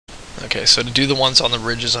Okay, so to do the ones on the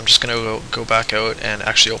ridges, I'm just going to go back out and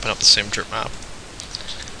actually open up the same drip map.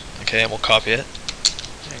 Okay, and we'll copy it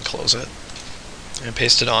and close it and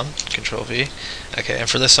paste it on, Control V. Okay, and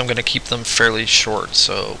for this I'm going to keep them fairly short,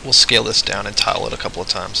 so we'll scale this down and tile it a couple of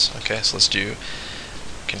times. Okay, so let's do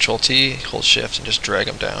Control T, hold Shift, and just drag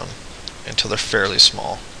them down until they're fairly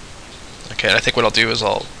small. Okay, and I think what I'll do is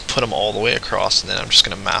I'll put them all the way across, and then I'm just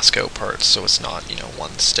going to mask out parts so it's not,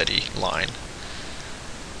 one steady line.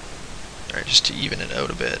 Alright, just to even it out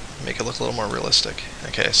a bit, make it look a little more realistic.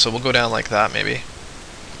 Okay, so we'll go down like that maybe.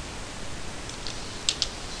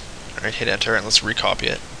 Alright, hit enter and let's recopy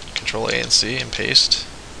it. Control A and C and paste.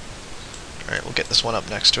 Alright, we'll get this one up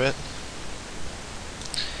next to it.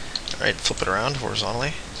 Alright, flip it around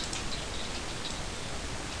horizontally.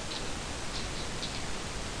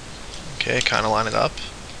 Okay, kind of line it up.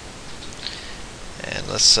 And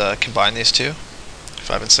let's combine these two,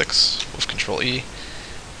 5 and 6, with Control E.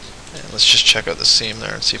 And let's just check out the seam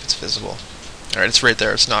there and see if it's visible. Alright, it's right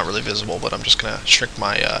there. It's not really visible, but I'm just going to shrink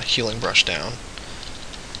my healing brush down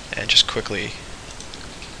and just quickly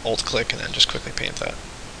alt-click and then just quickly paint that.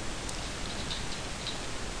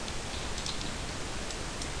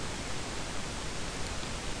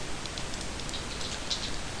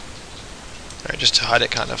 Alright, just to hide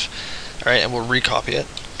it kind of. Alright, and we'll recopy it.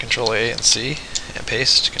 Control A and C and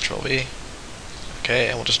paste, Control V. Okay,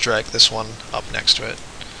 and we'll just drag this one up next to it.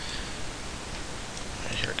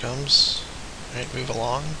 And here it comes. Alright, move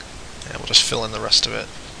along, and we'll just fill in the rest of it.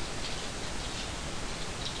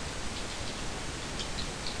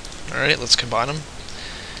 Alright, let's combine them.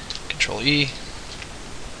 Control E.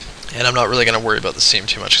 And I'm not really going to worry about the seam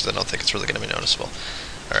too much because I don't think it's really going to be noticeable.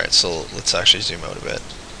 Alright, so let's actually zoom out a bit.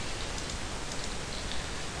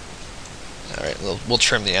 Alright, we'll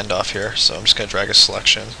trim the end off here, so I'm just going to drag a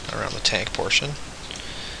selection around the tank portion.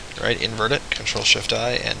 Alright, invert it, Control Shift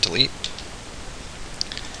I, and delete.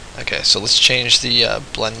 Okay, so let's change the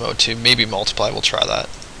blend mode to maybe multiply, we'll try that.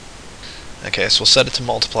 Okay, so we'll set it to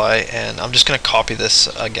multiply, and I'm just going to copy this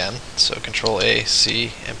again, so Control A,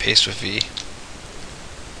 C, and paste with V.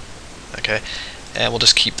 Okay, and we'll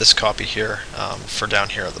just keep this copy here for down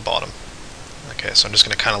here at the bottom. Okay, so I'm just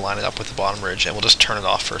going to kind of line it up with the bottom ridge, and we'll just turn it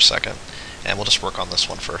off for a second. And we'll just work on this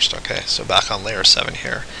one first. Okay, so back on layer 7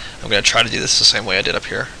 here. I'm going to try to do this the same way I did up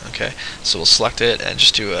here. Okay, so we'll select it and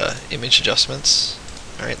just do image adjustments.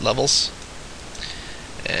 Alright, levels.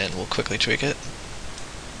 And we'll quickly tweak it.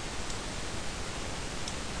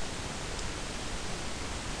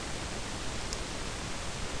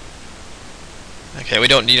 Okay, we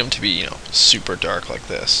don't need them to be, super dark like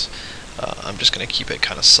this. I'm just going to keep it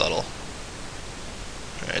kind of subtle.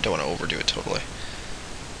 Alright, I don't want to overdo it totally.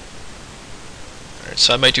 Alright,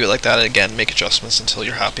 so I might do it like that, and again, make adjustments until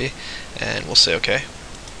you're happy, and we'll say OK.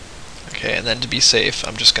 Okay, and then to be safe,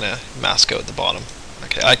 I'm just going to mask out the bottom.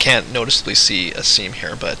 Okay, I can't noticeably see a seam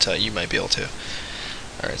here, but you might be able to.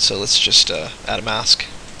 Alright, so let's just add a mask.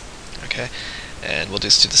 Okay, and we'll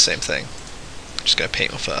just do the same thing. I'm just going to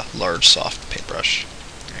paint with a large, soft paintbrush.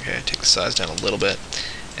 Okay, take the size down a little bit,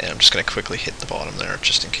 and I'm just going to quickly hit the bottom there,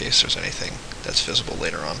 just in case there's anything that's visible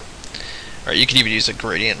later on. Alright, you could even use a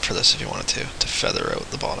gradient for this if you wanted to feather out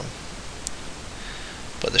the bottom.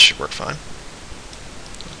 But this should work fine.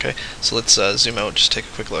 Okay, so let's zoom out, just take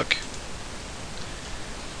a quick look.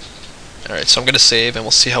 Alright, so I'm going to save and we'll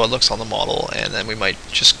see how it looks on the model, and then we might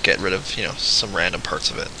just get rid of, some random parts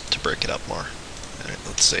of it to break it up more. Alright,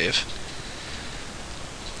 let's save.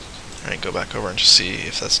 Alright, go back over and just see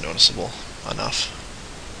if that's noticeable enough.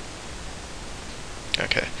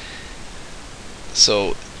 Okay.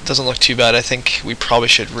 So, it doesn't look too bad. I think we probably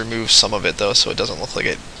should remove some of it though, so it doesn't look like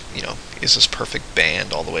it, is this perfect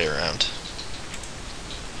band all the way around.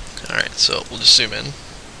 Alright, so we'll just zoom in.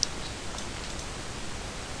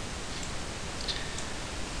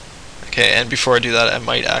 Okay, and before I do that, I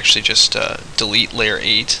might actually just delete layer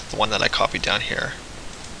 8, the one that I copied down here.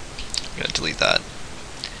 I'm going to delete that.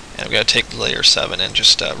 And I'm going to take layer 7 and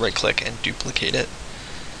just right click and duplicate it.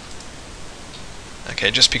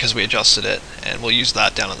 Okay, just because we adjusted it, and we'll use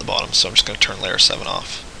that down at the bottom, so I'm just going to turn layer 7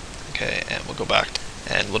 off. Okay, and we'll go back,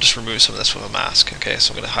 and we'll just remove some of this with a mask. Okay,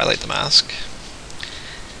 so I'm going to highlight the mask.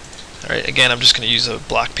 Alright, again, I'm just going to use a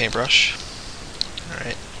black paintbrush.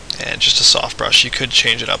 Alright, and just a soft brush. You could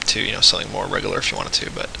change it up to, something more regular if you wanted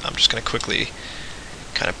to, but I'm just going to quickly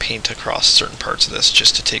kind of paint across certain parts of this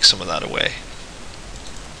just to take some of that away.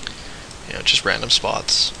 Just random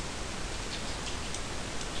spots.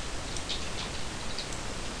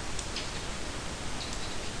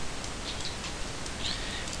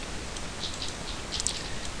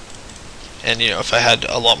 And if I had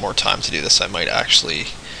a lot more time to do this, I might actually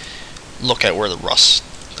look at where the rust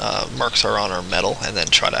marks are on our metal, and then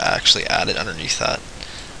try to actually add it underneath that,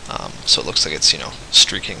 so it looks like it's, you know,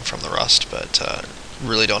 streaking from the rust. But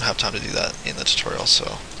really don't have time to do that in the tutorial,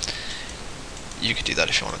 so you could do that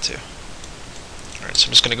if you wanted to. Alright, so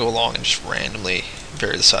I'm just going to go along and just randomly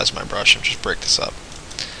vary the size of my brush and just break this up.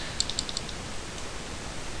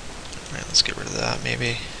 Alright, let's get rid of that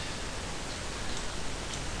maybe.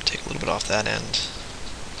 Take a little bit off that end.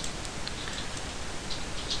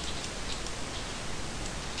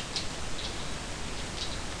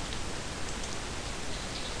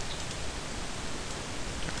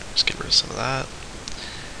 Alright, let's get rid of some of that.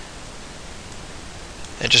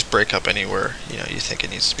 And just break up anywhere, you know, you think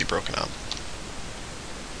it needs to be broken up.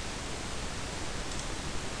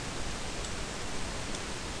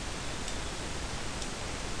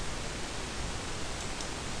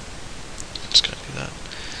 Just gonna do that.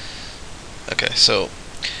 Okay, so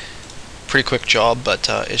pretty quick job, but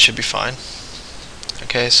it should be fine.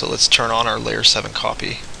 Okay, so let's turn on our layer 7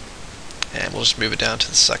 copy, and we'll just move it down to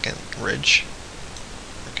the second ridge.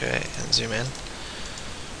 Okay, and zoom in.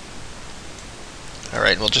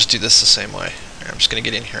 Alright, and we'll just do this the same way. I'm just going to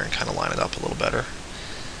get in here and kind of line it up a little better.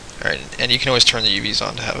 Alright, and you can always turn the UVs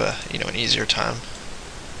on to have a, you know, an easier time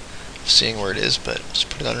of seeing where it is, but just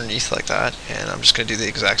put it underneath like that, and I'm just going to do the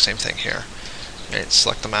exact same thing here. Alright,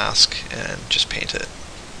 select the mask and just paint it.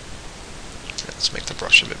 Alright, let's make the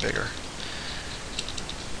brush a bit bigger.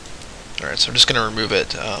 Alright, so I'm just going to remove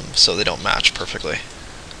it so they don't match perfectly.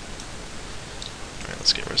 Alright,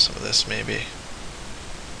 let's get rid of some of this maybe.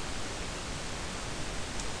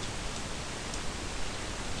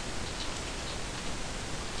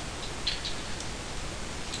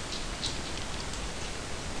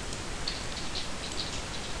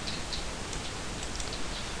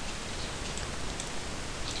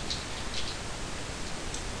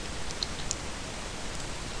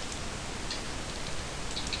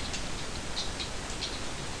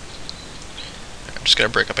 I'm just going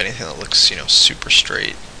to break up anything that looks, you know, super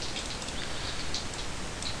straight.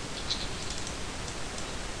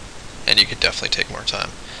 And you could definitely take more time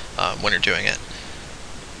when you're doing it.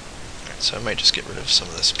 Alright, so I might just get rid of some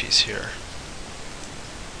of this piece here.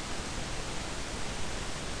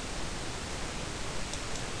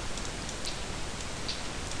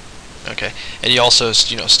 Okay, and you also,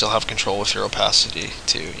 you know, still have control with your opacity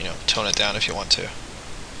to, you know, tone it down if you want to.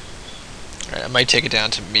 Alright, I might take it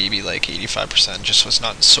down to maybe like 85% just so it's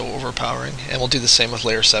not so overpowering. And we'll do the same with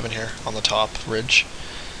layer 7 here on the top ridge.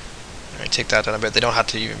 Alright, take that down a bit. They don't have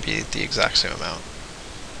to even be the exact same amount.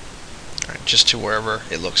 Alright, just to wherever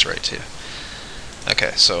it looks right to you.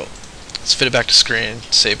 Okay, so let's fit it back to screen,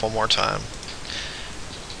 save one more time.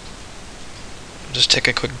 Just take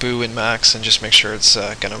a quick boo in max and just make sure it's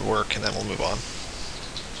gonna work, and then we'll move on.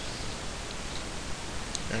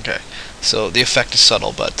 Okay, so the effect is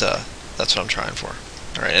subtle, but that's what I'm trying for.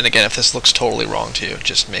 Alright, and again, if this looks totally wrong to you,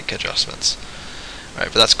 just make adjustments.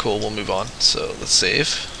 Alright, but that's cool, we'll move on. So let's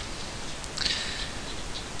save.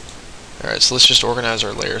 Alright, so let's just organize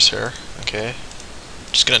our layers here. Okay,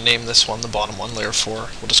 just gonna name this one, the bottom one, layer 4.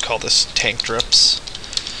 We'll just call this tank drips.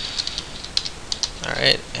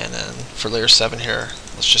 Alright, and then for layer 7 here,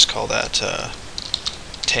 let's just call that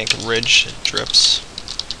tank ridge drips.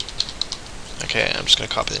 Okay, I'm just going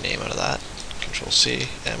to copy the name out of that, Control C,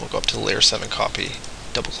 and we'll go up to the layer 7 copy,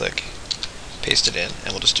 double click, paste it in,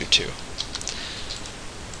 and we'll just do 2.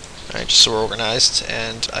 Alright, just so we're organized,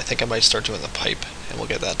 and I think I might start doing the pipe, and we'll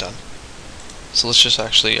get that done. So let's just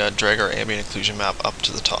actually drag our ambient occlusion map up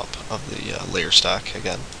to the top of the layer stack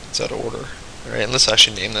again. It's out of order. Alright, and let's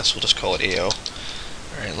actually name this, we'll just call it AO.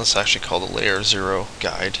 Alright, let's actually call the layer 0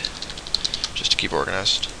 guide, just to keep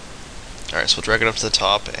organized. Alright, so we'll drag it up to the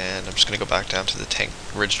top, and I'm just going to go back down to the tank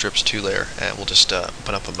ridge drips 2 layer, and we'll just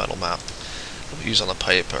open up a metal map that we'll use on the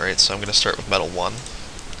pipe. Alright, so I'm going to start with metal 1.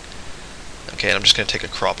 Okay, and I'm just going to take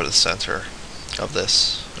a crop at the center of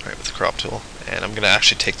this, alright, with the crop tool, and I'm going to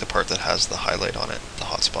actually take the part that has the highlight on it, the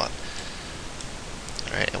hotspot.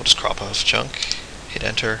 Alright, and we'll just crop off a chunk, hit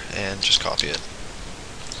enter, and just copy it.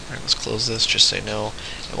 Alright, let's close this, just say no,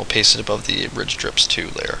 and we'll paste it above the ridge drips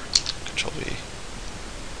 2 layer. Control V.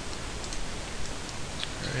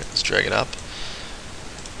 Alright, let's drag it up.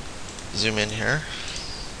 Zoom in here.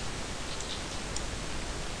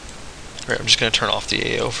 Alright, I'm just going to turn off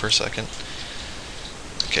the AO for a second.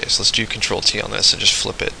 Okay, so let's do Control T on this and just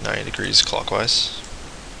flip it 90 degrees clockwise.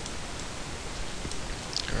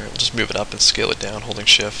 Alright, we'll just move it up and scale it down, holding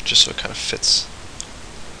shift, just so it kind of fits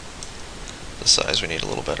the size we need a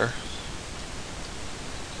little better.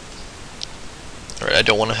 Alright, I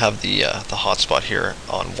don't want to have the hotspot here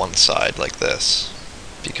on one side like this.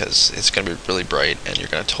 because it's going to be really bright and you're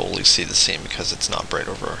going to totally see the seam because it's not bright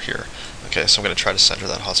over here. Okay, so I'm going to try to center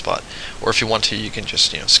that hotspot, or if you want to, you can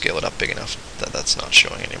just scale it up big enough that that's not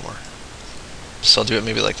showing anymore. So I'll do it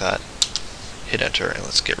maybe like that. Hit enter, and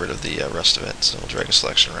let's get rid of the rest of it. So we'll drag a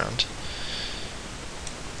selection around,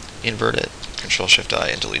 invert it, Control-Shift-I,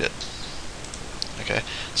 and delete it. Okay,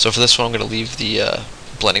 so for this one I'm going to leave the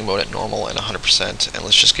blending mode at normal and 100%, and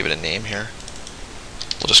let's just give it a name here.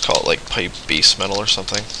 We'll just call it like pipe base metal or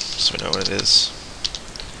something, so we know what it is.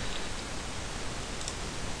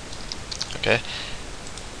 Okay,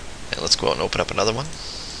 and let's go out and open up another one.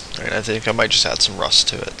 Alright, I think I might just add some rust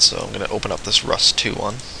to it, so I'm going to open up this rust 2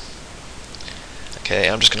 one. Okay,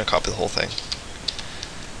 I'm just going to copy the whole thing.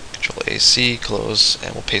 Control-A-C, close,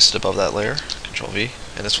 and we'll paste it above that layer. Control-V,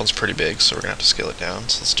 and this one's pretty big, so we're going to have to scale it down.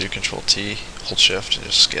 So let's do Control-T, hold Shift, and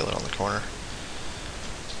just scale it on the corner.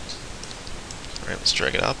 Alright, let's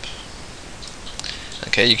drag it up.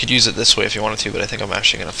 Okay, you could use it this way if you wanted to, but I think I'm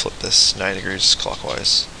actually going to flip this 9 degrees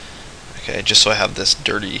clockwise. Okay, just so I have this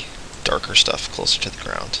dirty, darker stuff closer to the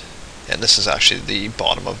ground. And this is actually the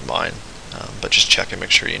bottom of mine, but just check and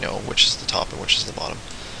make sure you know which is the top and which is the bottom.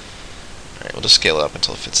 Alright, we'll just scale it up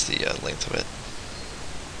until it fits the length of it.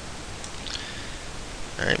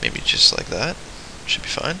 Alright, maybe just like that. Should be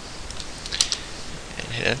fine.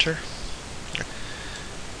 And hit enter.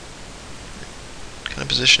 Kind of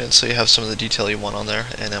position it so you have some of the detail you want on there,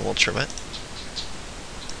 and then we'll trim it.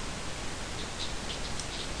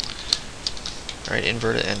 Alright,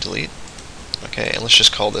 invert it and delete. Okay, and let's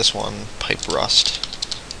just call this one pipe rust.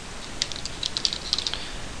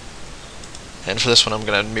 And for this one I'm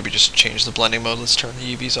going to maybe just change the blending mode. Let's turn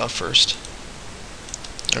the UVs off first.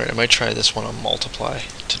 Alright, I might try this one on multiply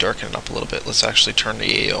to darken it up a little bit. Let's actually turn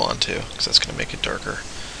the AO on too, because that's going to make it darker.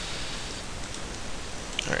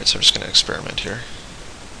 Alright, so I'm just going to experiment here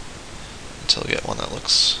until we get one that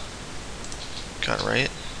looks kind of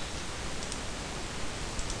right.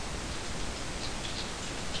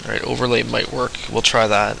 Alright, overlay might work. We'll try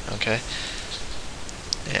that, okay?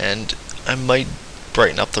 And I might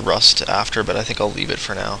brighten up the rust after, but I think I'll leave it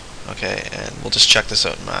for now. Okay, and we'll just check this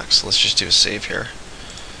out in max. Let's just do a save here.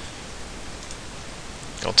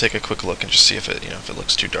 I'll take a quick look and just see if it, if it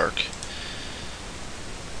looks too dark.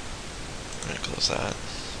 Alright, close that.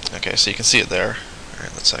 Okay, so you can see it there.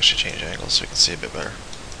 Alright, let's actually change angles so we can see a bit better.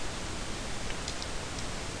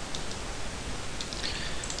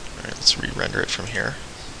 Alright, let's re-render it from here.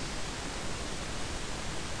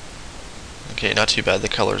 Okay, not too bad. The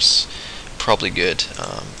color's probably good.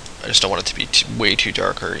 I just don't want it to be way too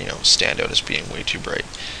dark or stand out as being way too bright.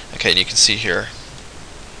 Okay, and you can see here,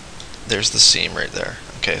 there's the seam right there.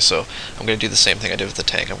 Okay, so I'm going to do the same thing I did with the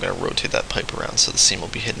tank. I'm going to rotate that pipe around so the seam will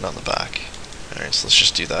be hidden on the back. Alright, so let's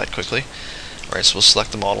just do that quickly. Alright, so we'll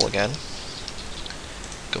select the model again,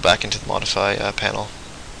 go back into the modify panel,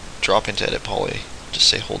 drop into edit poly, just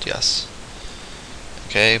say hold yes.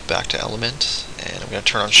 Okay, back to element, and I'm going to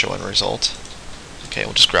turn on show end result. Okay,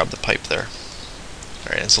 we'll just grab the pipe there.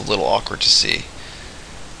 Alright, it's a little awkward to see.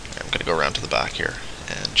 Alright, I'm going to go around to the back here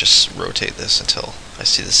and just rotate this until I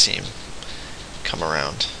see the seam come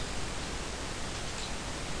around.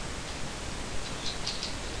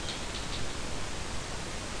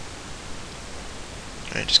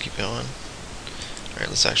 Alright, just keep going. Alright,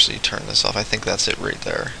 let's actually turn this off. I think that's it right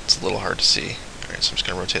there. It's a little hard to see. Alright, so I'm just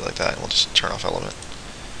going to rotate like that and we'll just turn off element.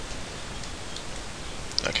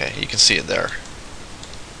 Okay, you can see it there.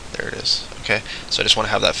 There it is. Okay, so I just want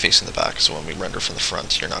to have that facing the back, so when we render from the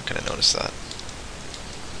front, you're not going to notice that.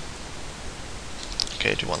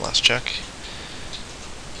 Okay, do one last check.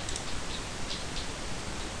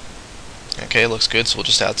 Okay, it looks good, so we'll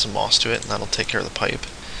just add some moss to it, and that'll take care of the pipe.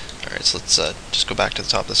 Alright, so let's just go back to the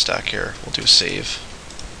top of the stack here. We'll do a save.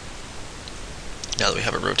 Now that we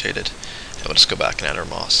have it rotated, and we'll just go back and add our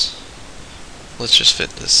moss. Let's just fit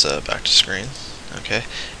this back to screen. Okay,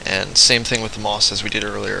 and same thing with the moss as we did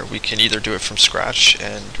earlier. We can either do it from scratch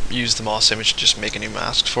and use the moss image to just make a new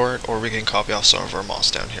mask for it, or we can copy off some of our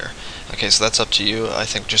moss down here. Okay, so that's up to you. I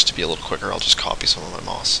think just to be a little quicker, I'll just copy some of my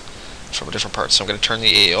moss from a different part. So I'm going to turn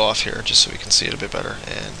the AO off here just so we can see it a bit better,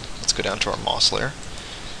 and let's go down to our moss layer.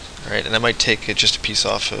 Alright, and I might take just a piece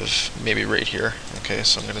off of maybe right here. Okay,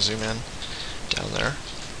 so I'm going to zoom in down there.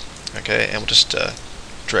 Okay, and we'll just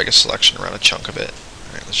drag a selection around a chunk of it.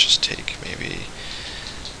 Alright, let's just take maybe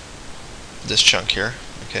this chunk here,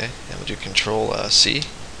 okay, and we'll do Control C,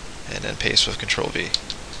 and then paste with Control V.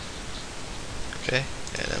 Okay,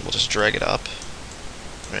 and then we'll just drag it up.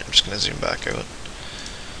 Alright, I'm just going to zoom back out.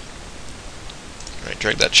 Alright,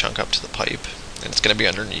 drag that chunk up to the pipe, and it's going to be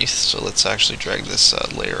underneath, so let's actually drag this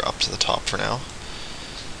layer up to the top for now.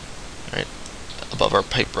 Alright, above our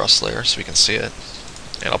pipe rust layer so we can see it.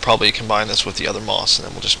 And I'll probably combine this with the other moss, and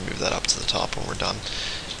then we'll just move that up to the top when we're done.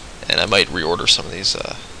 And I might reorder some of these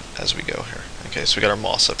as we go here. Okay, so we got our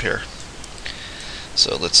moss up here.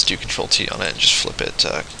 So let's do Control T on it and just flip it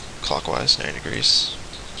clockwise, 90 degrees.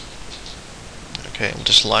 Okay, and we'll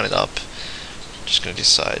just line it up. I'm just going to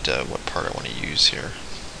decide what part I want to use here.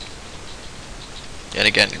 And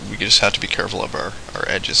again, we just have to be careful of our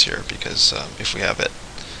edges here, because if we have it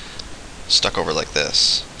stuck over like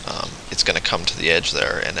this, it's going to come to the edge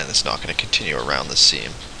there, and then it's not going to continue around the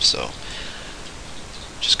seam. So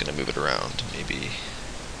just going to move it around, maybe.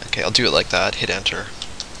 Okay, I'll do it like that, hit enter,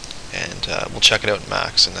 and we'll check it out in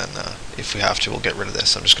max, and then if we have to, we'll get rid of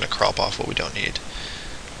this. I'm just going to crop off what we don't need.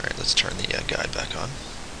 Alright, let's turn the guide back on.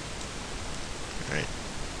 Alright,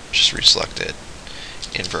 just reselect it,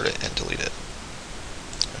 invert it, and delete it.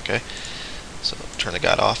 Okay, so turn the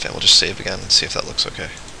guide off, and we'll just save again and see if that looks okay.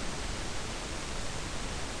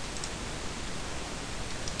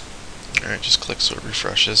 Alright, just click so it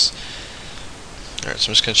refreshes. Alright, so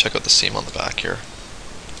I'm just going to check out the seam on the back here.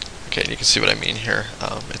 Okay, and you can see what I mean here.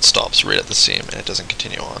 It stops right at the seam and it doesn't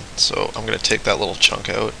continue on. So I'm going to take that little chunk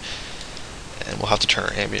out, and we'll have to turn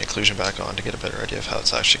our ambient occlusion back on to get a better idea of how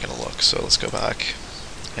it's actually going to look. So let's go back,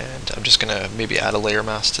 and I'm just going to maybe add a layer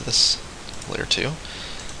mask to this, layer 2.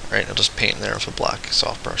 Alright, I'll just paint in there with a black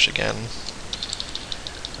soft brush again.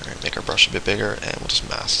 Alright, make our brush a bit bigger, and we'll just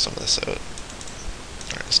mask some of this out.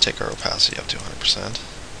 Alright, let's take our opacity up to 100%.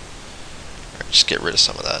 Alright, just get rid of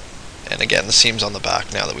some of that. And again, the seam's on the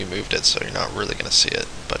back now that we moved it, so you're not really going to see it.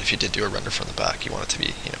 But if you did do a render from the back, you want it to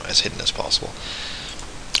be, as hidden as possible.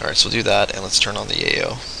 Alright, so we'll do that, and let's turn on the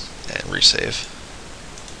AO and resave.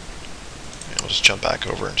 And we'll just jump back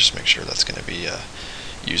over and just make sure that's going to be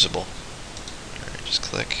usable. Alright, just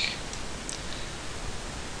click.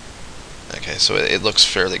 Okay, so it looks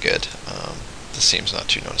fairly good. The seam's not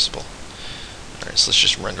too noticeable. Alright, so let's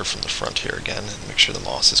just render from the front here again and make sure the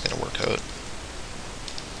moss is going to work out.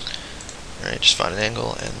 Alright, just find an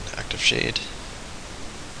angle and active shade.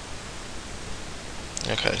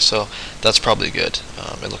 Okay, so that's probably good.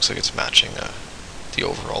 It looks like it's matching the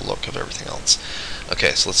overall look of everything else.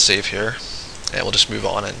 Okay, so let's save here, and we'll just move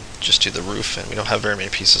on and just do the roof, and we don't have very many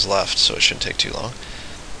pieces left, so it shouldn't take too long.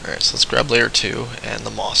 Alright, so let's grab layer 2 and the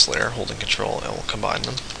moss layer, holding control, and we'll combine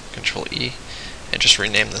them, Control E, and just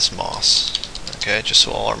rename this moss. Okay, just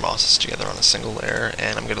so all our moss is together on a single layer,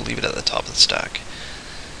 and I'm going to leave it at the top of the stack.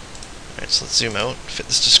 Alright, so let's zoom out, fit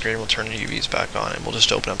this to screen, we'll turn the UVs back on, and we'll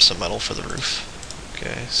just open up some metal for the roof.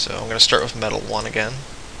 Okay, so I'm going to start with metal 1 again.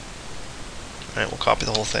 Alright, we'll copy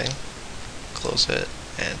the whole thing, close it,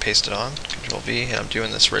 and paste it on, Control V, and I'm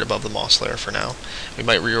doing this right above the moss layer for now. We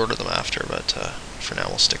might reorder them after, but for now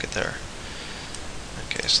we'll stick it there.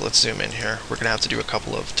 Okay, so let's zoom in here. We're going to have to do a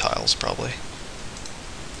couple of tiles probably.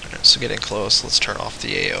 Alright, so getting close, let's turn off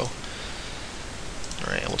the AO.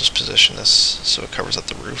 Alright, and we'll just position this so it covers up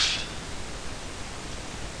the roof.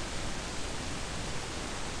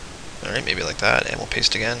 Alright, maybe like that, and we'll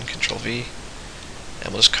paste again, Control V, and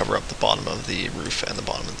we'll just cover up the bottom of the roof and the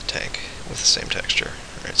bottom of the tank with the same texture.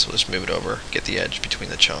 Alright, so we'll just move it over, get the edge between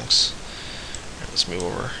the chunks. Alright, let's move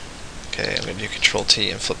over. Okay, I'm going to do Control T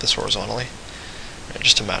and flip this horizontally, alright,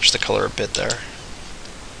 just to match the color a bit there.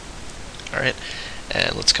 Alright,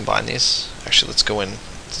 and let's combine these. Actually, let's go in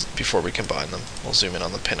before we combine them. We'll zoom in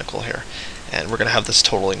on the pinnacle here, and we're going to have this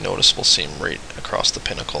totally noticeable seam right across the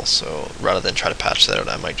pinnacle, so rather than try to patch that out,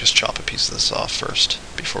 I might just chop a piece of this off first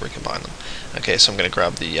before we combine them. Okay, so I'm going to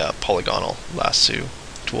grab the polygonal lasso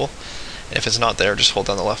tool, and if it's not there, just hold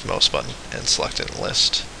down the left mouse button and select it in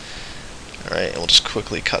list. Alright, and we'll just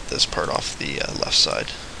quickly cut this part off the left side.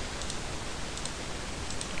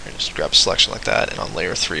 Alright, just grab a selection like that, and on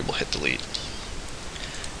layer 3 we'll hit delete.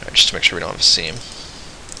 Alright, just to make sure we don't have a seam.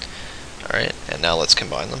 Alright, and now let's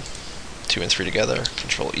combine them. 2 and 3 together,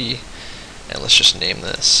 Control E, and let's just name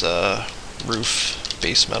this roof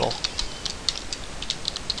base metal.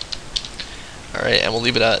 Alright, and we'll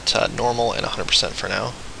leave it at normal and 100% for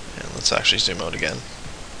now, and let's actually zoom out again.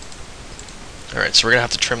 Alright, so we're going to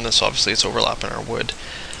have to trim this, obviously it's overlapping our wood,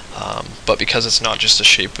 but because it's not just a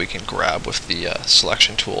shape we can grab with the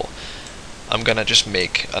selection tool, I'm going to just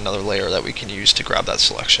make another layer that we can use to grab that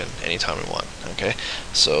selection anytime we want. Okay,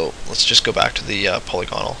 so let's just go back to the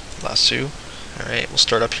polygonal lasso. Alright, we'll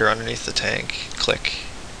start up here underneath the tank, click,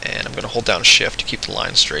 and I'm going to hold down Shift to keep the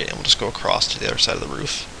line straight, and we'll just go across to the other side of the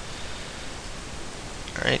roof.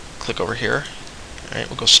 Alright, click over here. Alright,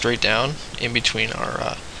 we'll go straight down in between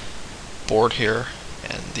our board here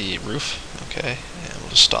and the roof. Okay, and we'll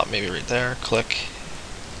just stop maybe right there, click,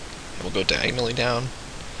 and we'll go diagonally down.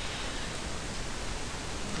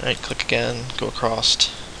 Alright, click again, go across.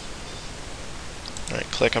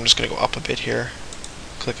 Alright, click, I'm just going to go up a bit here.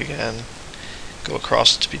 Click again, go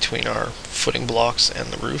across to between our footing blocks and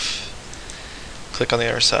the roof. Click on the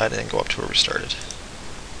other side and go up to where we started.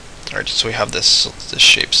 Alright, so we have this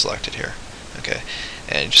shape selected here. Okay,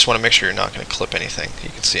 and you just want to make sure you're not going to clip anything. You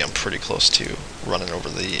can see I'm pretty close to running over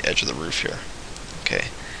the edge of the roof here. Okay,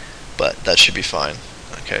 but that should be fine.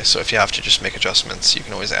 Okay, so if you have to just make adjustments, you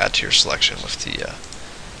can always add to your selection with the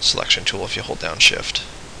selection tool if you hold down shift.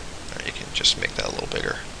 Or you can just make that a little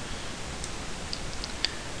bigger.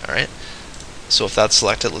 Alright, so if that's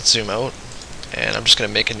selected, let's zoom out, and I'm just going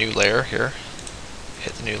to make a new layer here.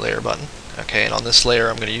 Hit the new layer button. Okay, and on this layer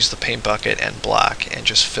I'm going to use the paint bucket and black and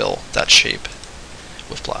just fill that shape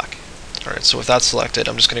with black. Alright, so with that selected,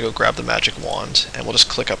 I'm just going to go grab the magic wand and we'll just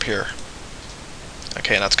click up here.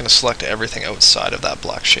 Okay, and that's going to select everything outside of that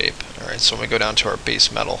black shape. Alright, so when we go down to our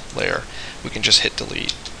base metal layer, we can just hit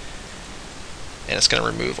delete. And it's going to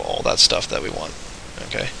remove all that stuff that we want.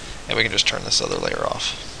 Okay, and we can just turn this other layer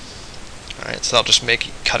off. Alright, so that'll just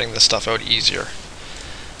make cutting this stuff out easier.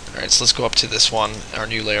 Alright, so let's go up to this one, our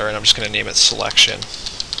new layer, and I'm just going to name it selection,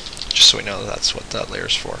 just so we know that's what that layer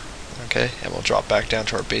is for. Okay, and we'll drop back down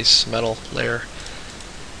to our base metal layer,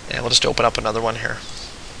 and we'll just open up another one here.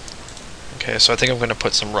 Okay, so I think I'm going to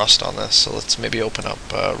put some rust on this, so let's maybe open up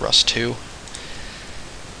rust 2.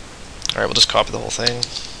 Alright, we'll just copy the whole thing,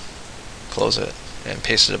 close it, and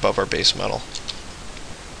paste it above our base metal.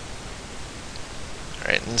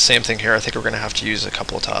 Alright, and the same thing here. I think we're going to have to use a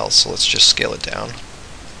couple of tiles, so let's just scale it down.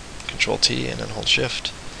 Control T and then hold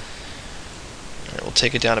shift. Alright, we'll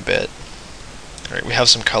take it down a bit. Alright, we have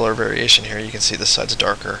some color variation here. You can see this side's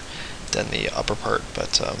darker than the upper part,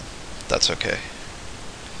 but that's okay.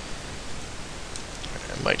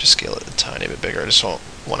 Right, I might just scale it a tiny bit bigger. I just don't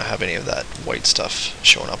want to have any of that white stuff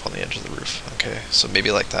showing up on the edge of the roof. Okay, so maybe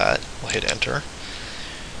like that. We'll hit enter.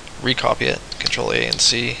 Recopy it, Control A and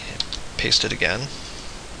C, and paste it again.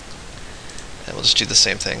 And we'll just do the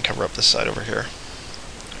same thing, cover up this side over here.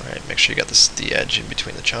 Alright, make sure you got the edge in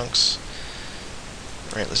between the chunks.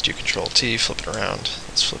 Alright, let's do Control T, flip it around.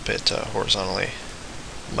 Let's flip it horizontally.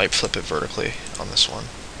 Might flip it vertically on this one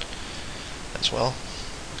as well.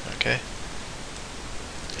 Okay.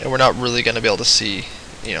 And we're not really going to be able to see,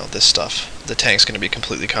 you know, this stuff. The tank's going to be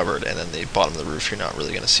completely covered, and then the bottom of the roof you're not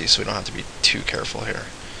really going to see, so we don't have to be too careful here.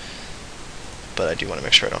 But I do want to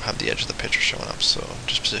make sure I don't have the edge of the picture showing up, so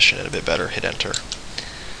just position it a bit better, hit enter.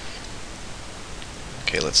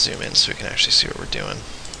 Okay, let's zoom in so we can actually see what we're doing.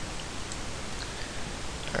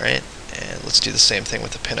 Alright, and let's do the same thing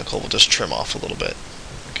with the pinnacle. We'll just trim off a little bit.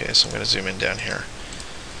 Okay, so I'm going to zoom in down here.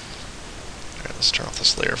 Alright, let's turn off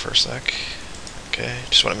this layer for a sec. Okay,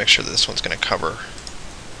 just want to make sure that this one's going to cover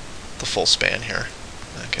the full span here.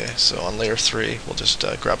 Okay, so on layer 3, we'll just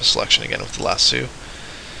grab a selection again with the lasso.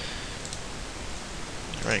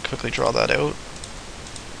 Alright, quickly draw that out.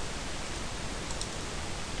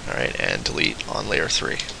 Alright, and delete on layer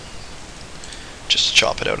 3. Just to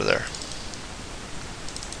chop it out of there.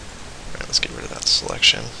 Alright, let's get rid of that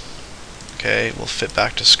selection. Okay, we'll fit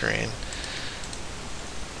back to screen.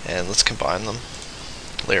 And let's combine them.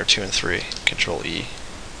 Layer 2 and 3, Control E.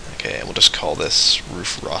 Okay, and we'll just call this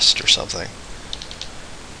roof rust or something.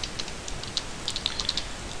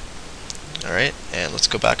 Alright, and let's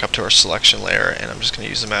go back up to our selection layer, and I'm just going to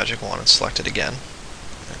use the magic wand and select it again.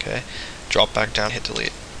 Okay, drop back down, hit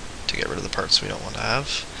delete to get rid of the parts we don't want to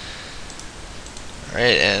have.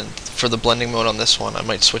 Alright, and for the blending mode on this one, I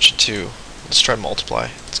might switch it to, let's try multiply.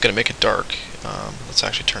 It's going to make it dark. Let's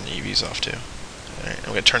actually turn the UVs off too. Alright,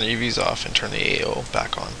 I'm going to turn the UVs off and turn the AO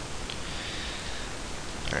back on.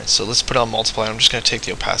 Alright, so let's put on multiply. I'm just going to take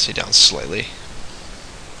the opacity down slightly.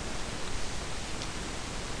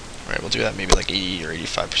 Alright, we'll do that maybe like 80 or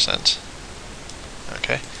 85%.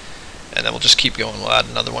 Okay, and then we'll just keep going. We'll add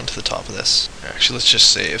another one to the top of this. Actually, let's just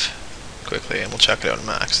save quickly and we'll check it out in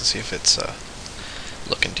Max and see if it's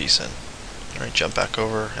looking decent. Alright, jump back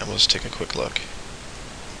over and we'll just take a quick look.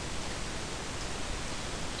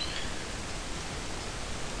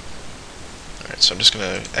 Alright, so I'm just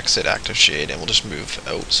going to exit active shade and we'll just move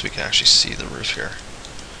out so we can actually see the roof here.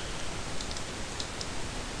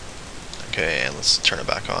 Okay, and let's turn it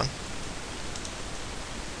back on.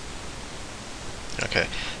 Okay,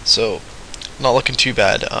 so not looking too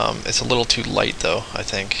bad. It's a little too light though, I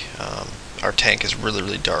think. Our tank is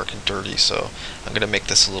really dark and dirty, so I'm going to make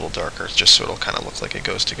this a little darker just so it'll kind of look like it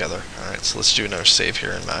goes together. Alright, so let's do another save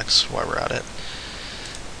here in Max while we're at it.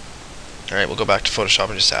 Alright, we'll go back to Photoshop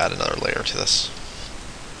and just add another layer to this.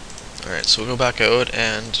 Alright, so we'll go back out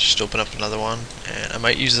and just open up another one, and I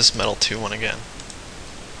might use this metal 2 one again.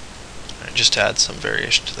 Alright, just to add some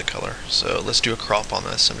variation to the color. So let's do a crop on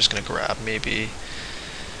this. I'm just going to grab maybe,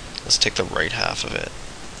 let's take the right half of it.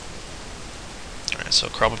 Alright, so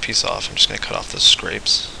crop a piece off. I'm just going to cut off those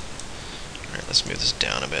scrapes. Alright, let's move this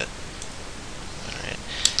down a bit. Alright,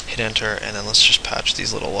 hit enter, and then let's just patch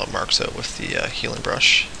these little marks out with the healing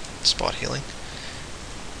brush, spot healing.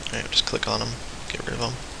 Alright, just click on them, get rid of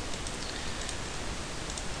them.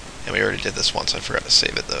 And we already did this once, I forgot to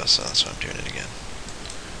save it though, so that's why I'm doing it again.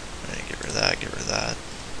 Alright, get rid of that, get rid of that.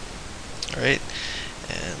 Alright,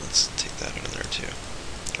 and let's take that out of there too.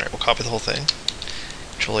 Alright, we'll copy the whole thing.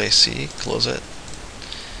 Control AC, close it.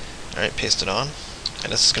 Alright, paste it on.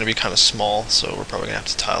 And this is going to be kind of small, so we're probably going to have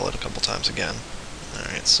to tile it a couple times again.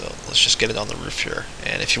 Alright, so let's just get it on the roof here.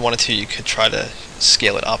 And if you wanted to, you could try to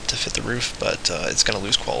scale it up to fit the roof, but it's going to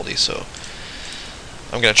lose quality, so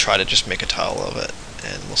I'm going to try to just make a tile of it,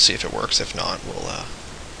 and we'll see if it works. If not, we'll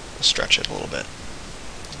stretch it a little bit.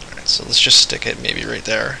 Alright, so let's just stick it maybe right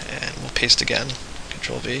there, and we'll paste again.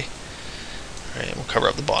 Control V. Alright, and we'll cover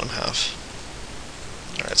up the bottom half.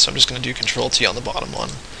 Alright, so I'm just going to do Control T on the bottom one,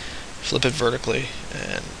 flip it vertically,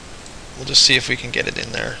 and we'll just see if we can get it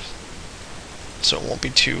in there so it won't be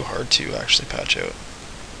too hard to actually patch out.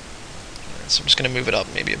 Alright, so I'm just going to move it up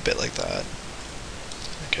maybe a bit like that.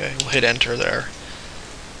 Okay, we'll hit enter there.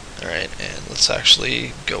 Alright, and let's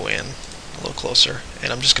actually go in a little closer,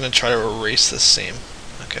 and I'm just going to try to erase this seam.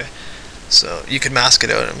 Okay, so you could mask it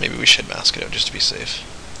out, and maybe we should mask it out just to be safe.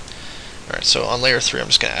 Alright, so on layer 3 I'm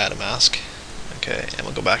just going to add a mask. Okay, and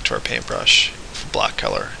we'll go back to our paintbrush for black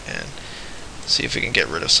color and see if we can get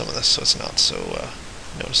rid of some of this so it's not so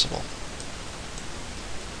noticeable.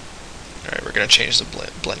 Alright, we're going to change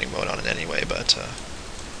the blending mode on it anyway, but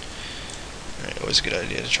alright, always a good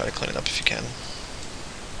idea to try to clean it up if you can.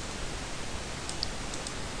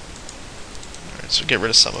 Alright, so get rid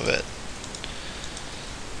of some of it.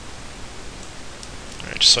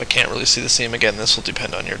 Alright, just so I can't really see the seam again, this will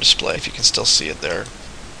depend on your display. If you can still see it there,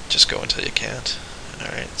 just go until you can't.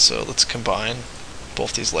 Alright, so let's combine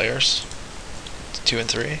both these layers, 2 and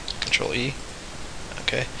 3, Control E.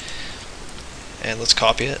 Okay, and let's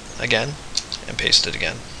copy it again and paste it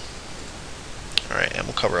again. Alright, and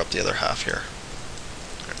we'll cover up the other half here.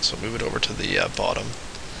 Alright, so move it over to the bottom.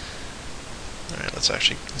 Alright, let's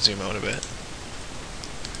actually zoom out a bit.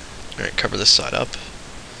 Alright, cover this side up.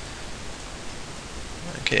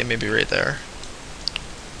 Okay, maybe right there.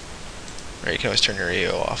 Right, you can always turn your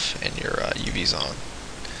AO off and your UVs on,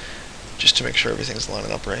 just to make sure everything's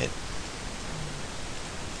lining up right.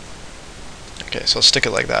 Okay, so I'll stick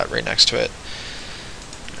it like that, right next to it.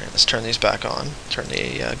 Alright, let's turn these back on, turn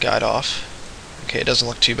the guide off. Okay, it doesn't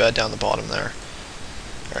look too bad down the bottom there.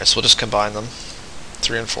 Alright, so we'll just combine them,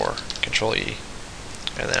 3 and 4, Control E.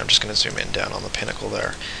 And then I'm just going to zoom in down on the pinnacle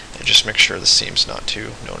there, and just make sure the seam's not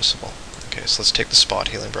too noticeable. Okay, so let's take the spot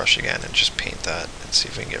healing brush again and just paint that and see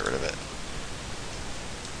if we can get rid of it.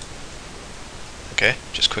 Okay,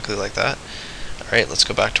 just quickly like that. Alright, let's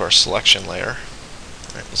go back to our selection layer.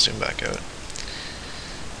 Alright, we'll zoom back out.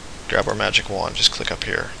 Grab our magic wand, just click up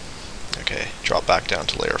here. Okay, drop back down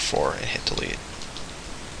to layer 4 and hit delete.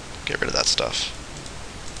 Get rid of that stuff.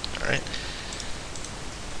 Alright.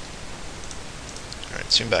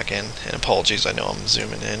 Alright, zoom back in, and apologies, I know I'm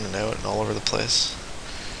zooming in and out and all over the place.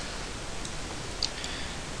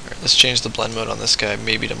 Alright, let's change the blend mode on this guy,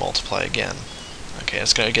 maybe to multiply again. Okay,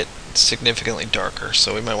 it's going to get significantly darker,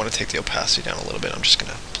 so we might want to take the opacity down a little bit. I'm just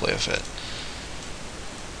going to play with it.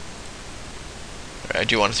 Alright, I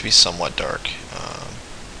do want it to be somewhat dark.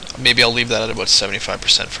 Maybe I'll leave that at about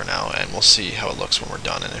 75% for now, and we'll see how it looks when we're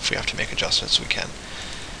done, and if we have to make adjustments, we can.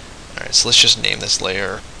 Alright, so let's just name this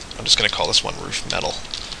layer. I'm just going to call this one roof metal.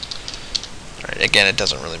 Alright, again, it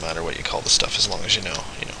doesn't really matter what you call this stuff as long as you know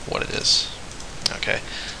what it is. Okay,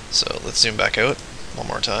 so let's zoom back out one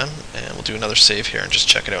more time, and we'll do another save here and just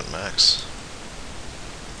check it out in max.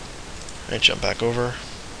 Alright, jump back over.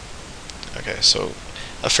 Okay, so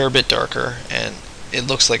a fair bit darker, and it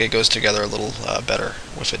looks like it goes together a little better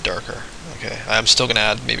with it darker. Okay, I'm still going to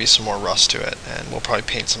add maybe some more rust to it, and we'll probably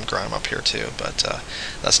paint some grime up here too, but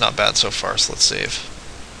that's not bad so far, so let's save.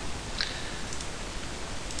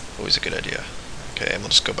 Always a good idea. Okay, and we'll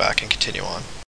just go back and continue on.